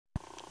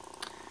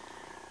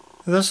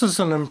This is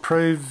an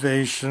improved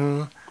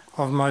version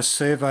of my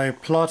Servo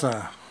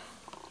Plotter.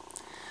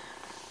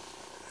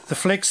 The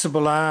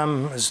flexible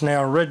arm is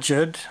now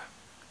rigid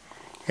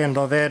and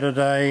I've added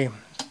a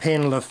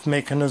penlift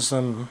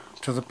mechanism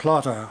to the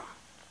plotter.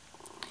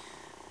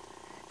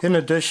 In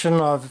addition,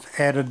 I've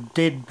added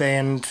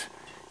deadband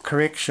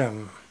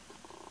correction.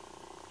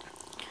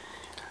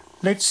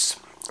 Let's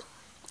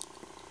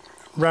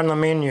run a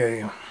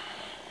menu.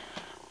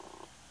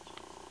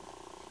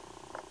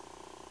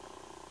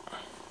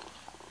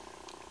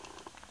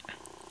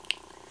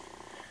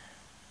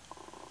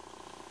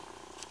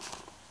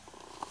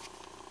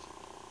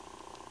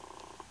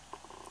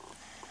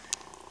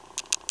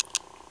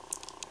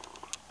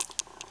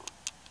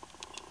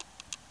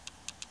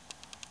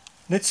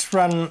 Let's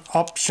run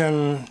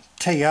option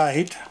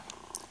T8,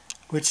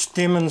 which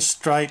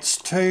demonstrates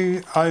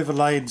two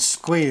overlaid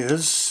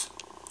squares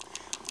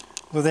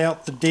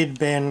without the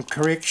deadband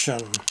correction.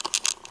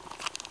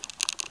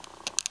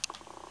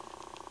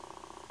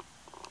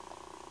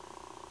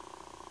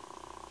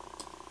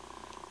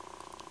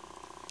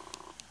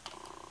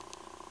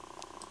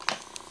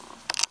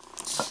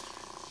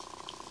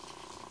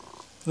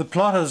 The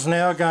plotter is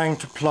now going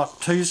to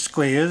plot two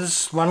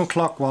squares, one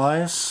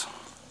clockwise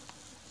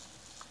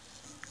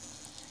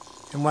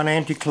and one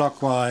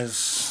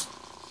anti-clockwise.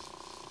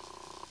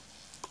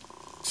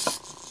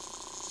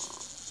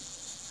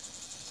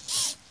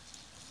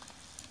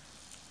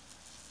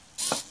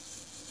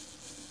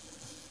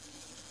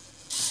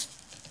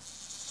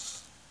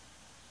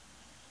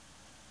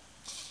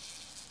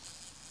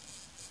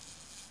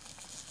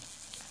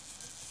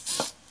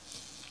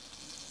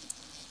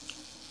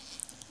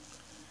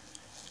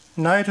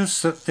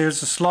 Notice that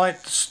there's a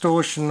slight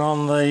distortion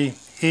on the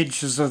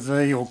edges of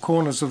the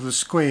corners of the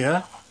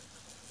square,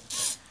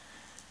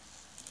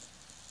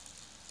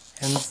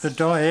 and the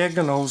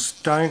diagonals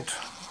don't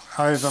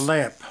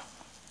overlap.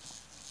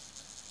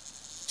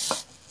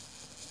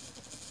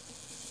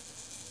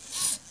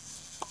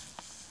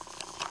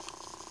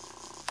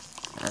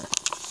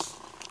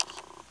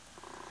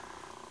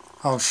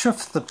 I'll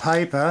shift the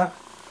paper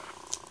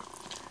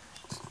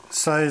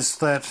so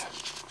that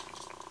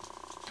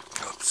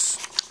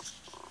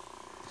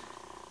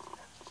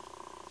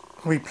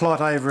we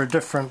plot over a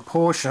different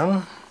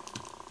portion,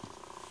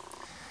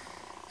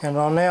 and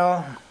I'll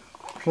now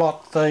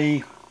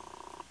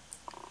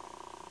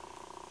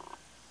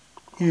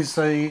use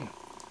the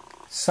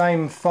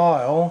same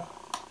file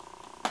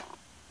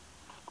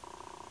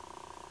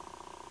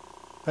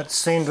but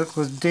send it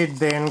with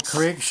deadband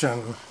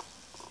correction.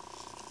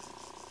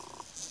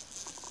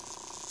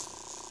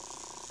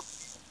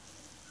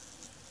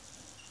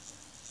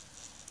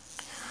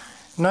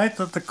 Note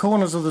that the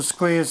corners of the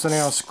squares are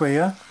now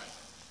square.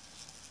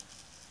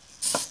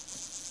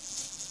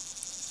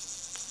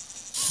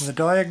 And the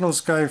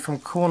diagonals go from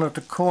corner to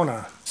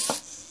corner.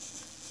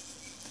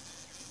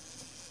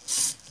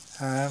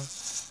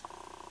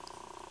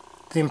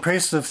 The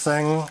impressive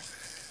thing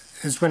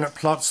is when it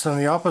plots in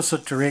the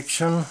opposite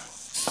direction,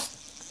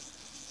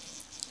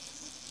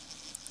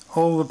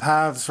 all the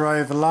paths are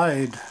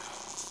overlaid.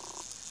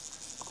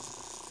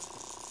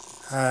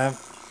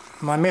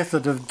 My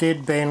method of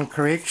deadband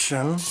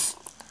correction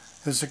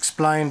is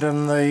explained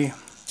in the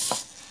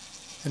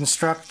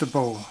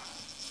instructable.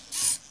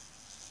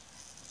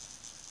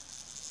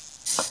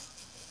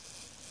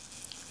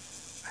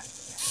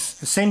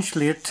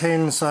 Essentially, it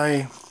turns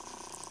a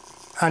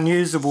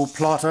unusable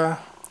plotter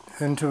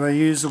into a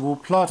usable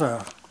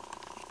plotter.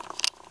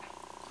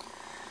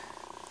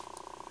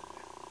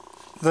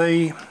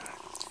 The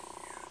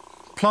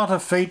plotter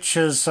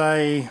features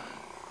a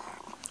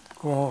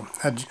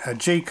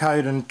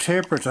G-code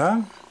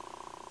interpreter.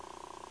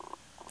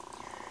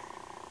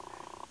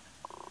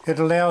 It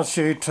allows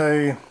you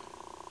to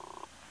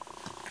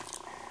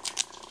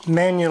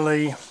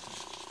manually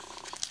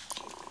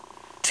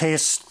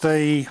test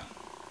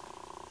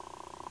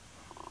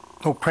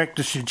or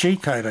practice your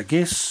G-code, I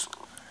guess.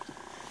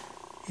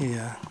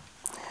 Yeah.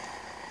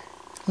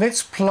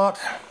 Let's plot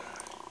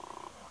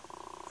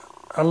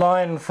a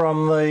line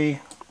from the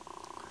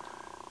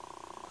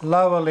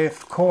lower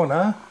left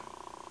corner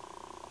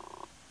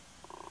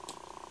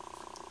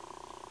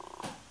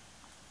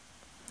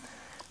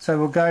so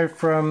we'll go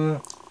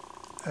from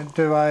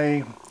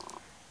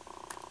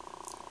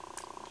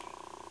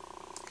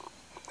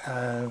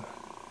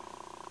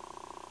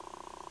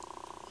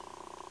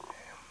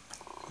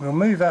we'll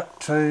move up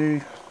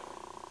to,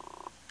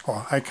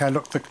 okay,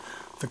 look,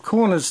 the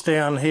corners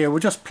down here, we'll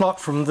just plot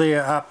from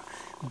there up,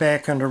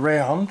 back and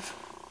around.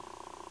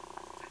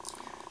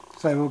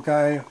 So we'll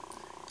go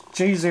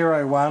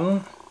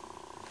G01,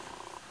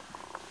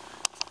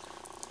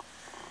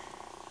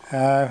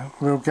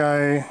 we'll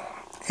go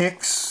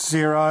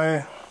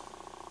X0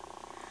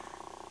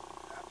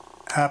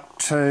 up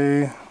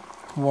to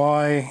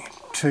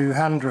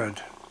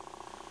Y200,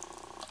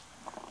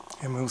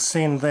 and we'll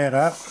send that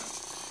up.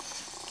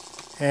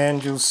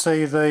 And you'll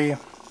see the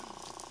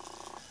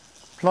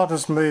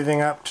plotter's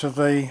moving up to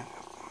the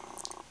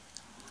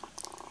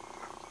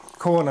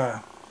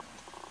corner.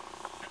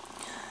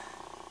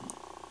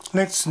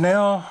 Let's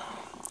now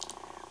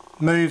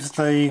move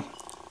the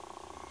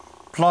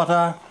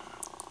plotter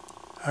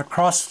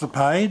across the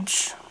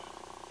page.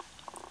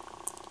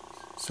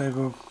 So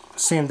we'll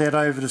send that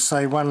over to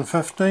say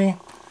 150.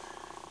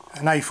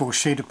 An A4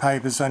 sheet of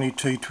paper is only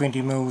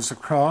 220mm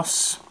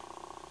across.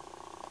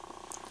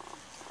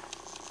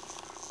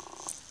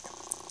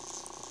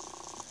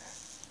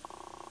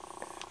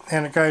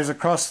 And it goes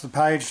across the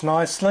page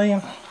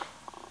nicely.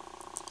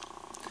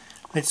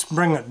 Let's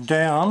bring it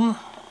down.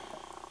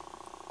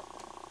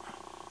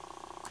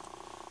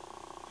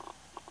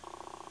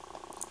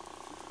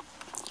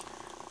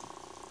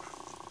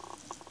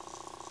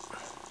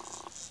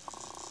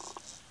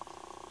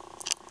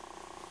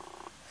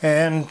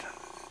 And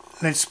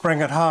let's bring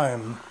it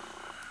home.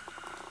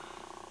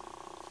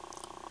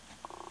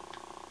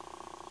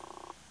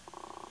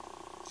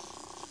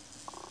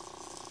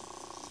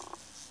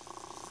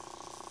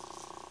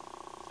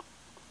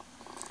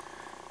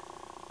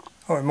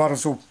 Oh, we might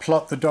as well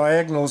plot the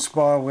diagonals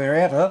while we're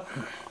at it.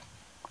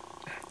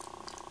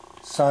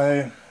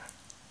 So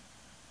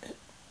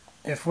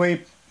if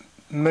we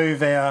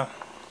move our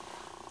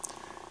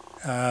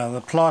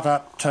the plot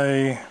up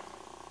to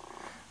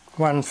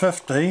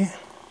 150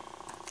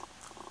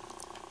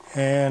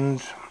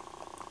 and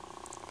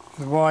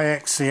the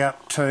y-axis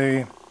up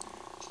to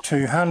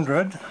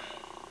 200,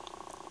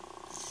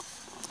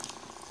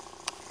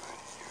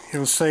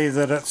 you'll see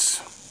that it's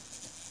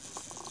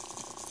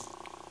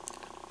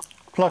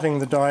plotting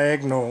the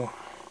diagonal.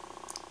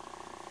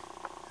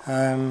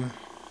 We'll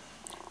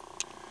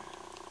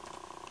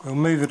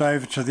move it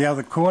over to the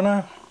other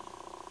corner.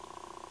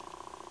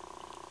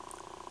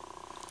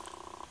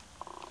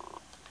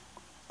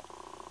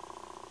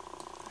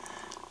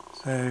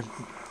 So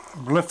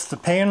lift the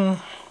pen,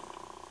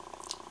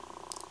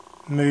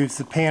 move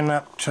the pen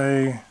up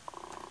to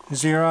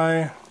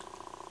 0.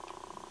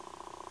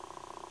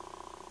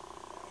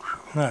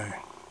 No,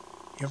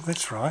 yep,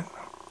 that's right.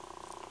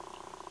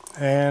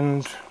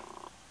 And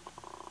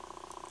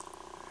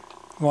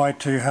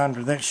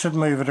Y200, that should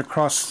move it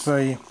across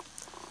the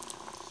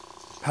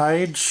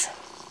page,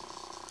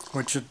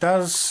 which it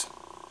does.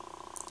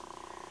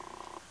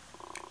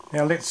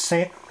 Now let's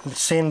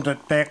send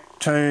it back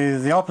to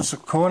the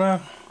opposite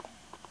corner.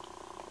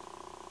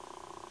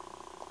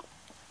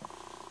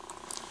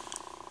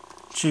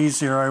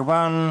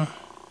 G01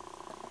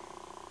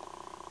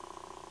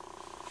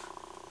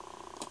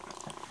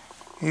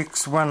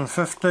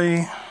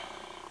 X150,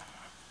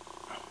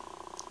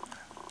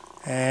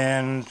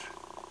 and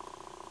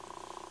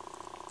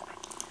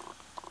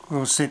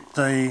we'll set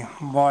the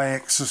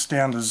y-axis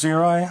down to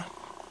 0,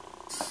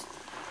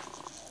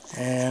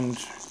 and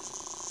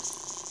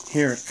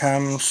here it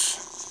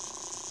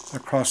comes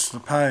across the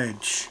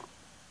page.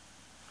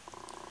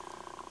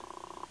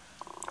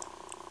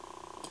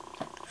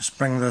 Just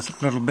bring the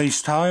little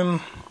beast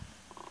home.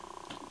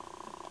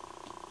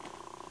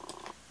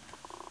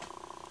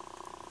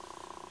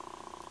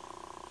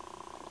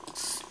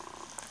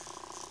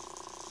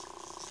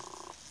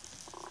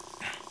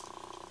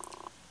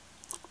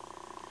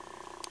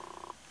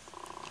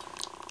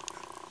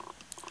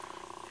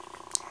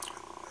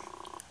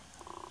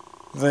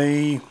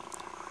 The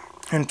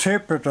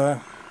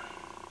interpreter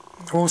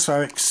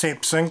also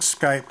accepts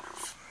Inkscape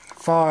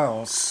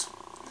files.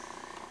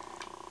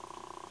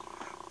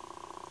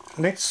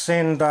 Let's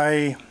send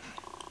a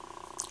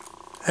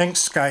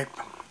Inkscape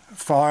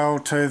file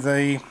to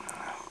the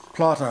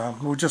plotter.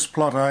 We'll just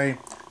plot a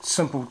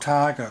simple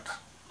target.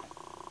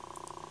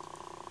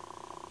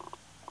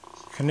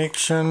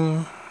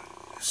 Connection,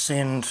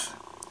 send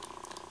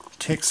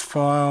text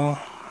file,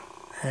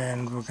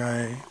 and we'll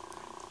go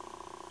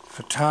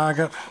for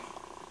target.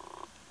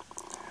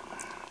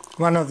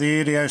 One of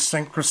the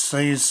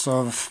idiosyncrasies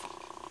of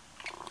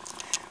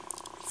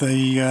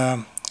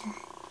the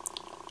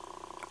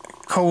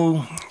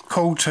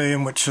cool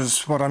term, which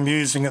is what I'm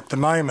using at the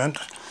moment,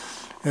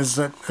 is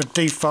that it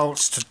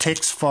defaults to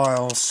text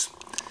files,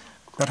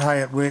 but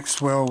hey, it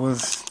works well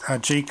with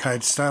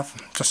gcode stuff.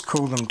 Just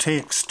call them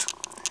text.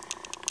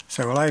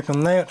 So we'll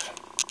open that,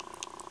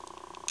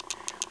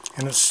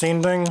 and it's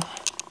sending.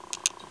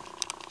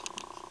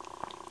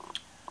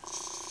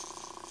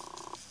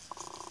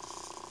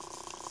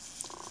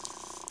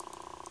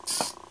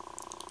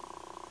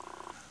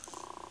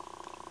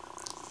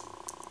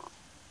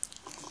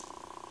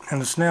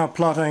 And it's now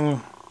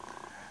plotting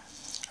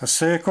a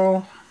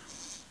circle.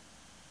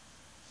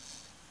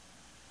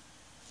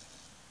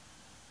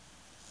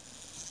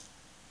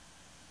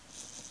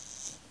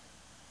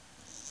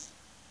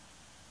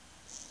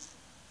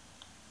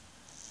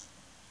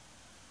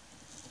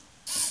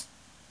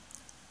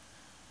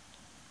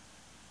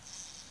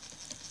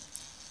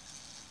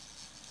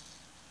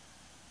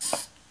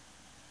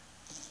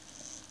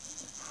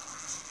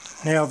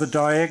 Now the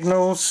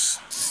diagonals.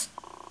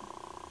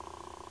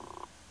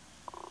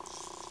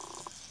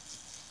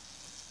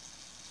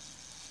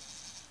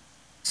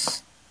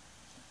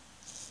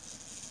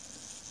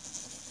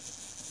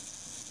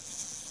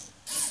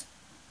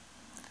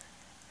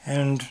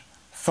 And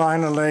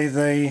finally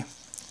the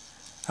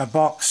a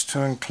box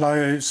to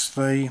enclose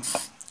the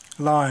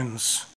lines.